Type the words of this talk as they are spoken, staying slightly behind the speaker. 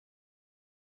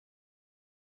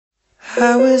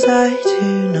How was I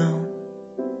to know?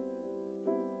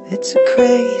 It's a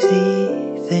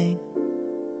crazy thing.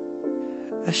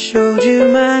 I showed you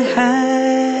my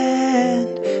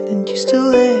hand, then you still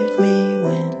let me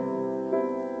win.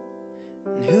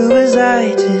 And who was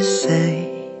I to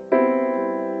say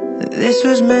that this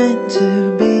was meant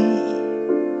to be?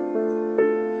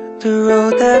 The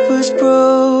road that was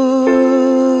broken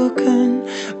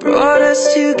brought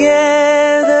us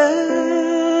together.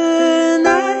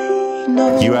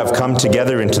 You have come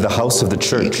together into the house of the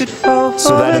church,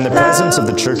 so that in the presence of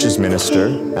the church's minister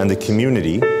and the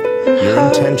community, your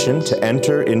intention to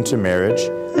enter into marriage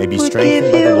may be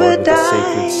strengthened by the Lord with a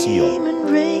sacred seal.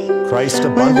 Christ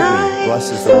abundantly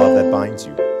blesses the love that binds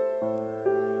you.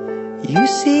 You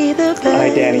see the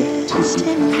I, Danny,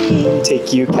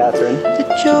 take you, Kathryn,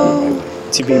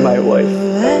 to be my wife.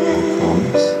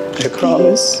 I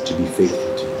promise to be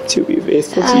faithful to you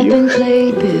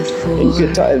in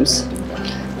good times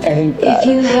and in bad,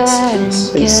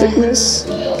 in sickness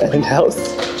and in health.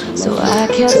 So I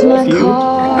kept to love my you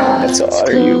and to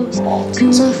honor you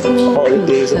all the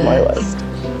days of my life.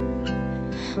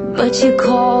 But you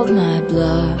called my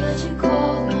bluff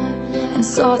and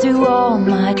saw through all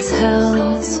my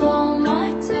tells,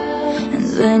 and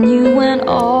then you went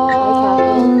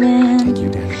all in,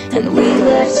 and we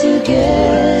left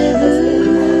together.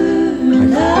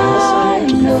 And I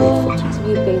know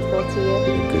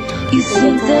you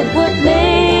think that what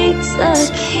makes a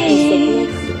king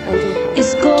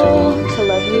is gold, to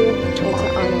love you and to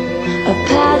honor you, a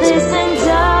palace and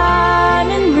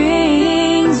diamond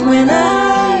rings. When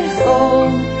I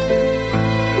fold,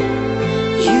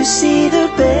 you see the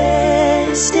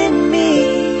best in me,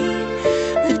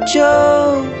 the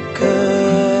Joker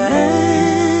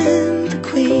and the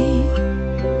Queen.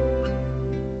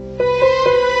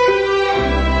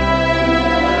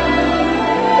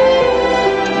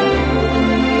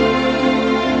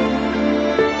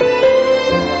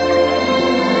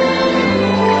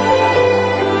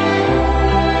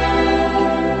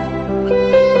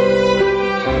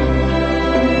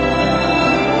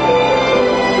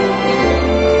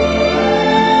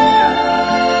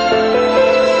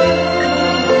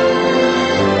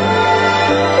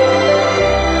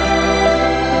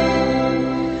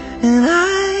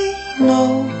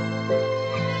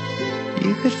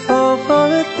 You could fall for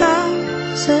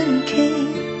 1,000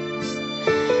 kings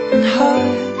and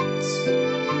hearts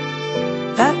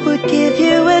that would give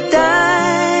you a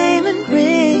diamond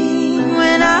ring.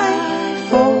 When I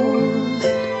folded,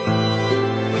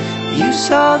 you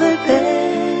saw the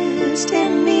best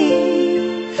in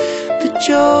me, the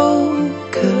joy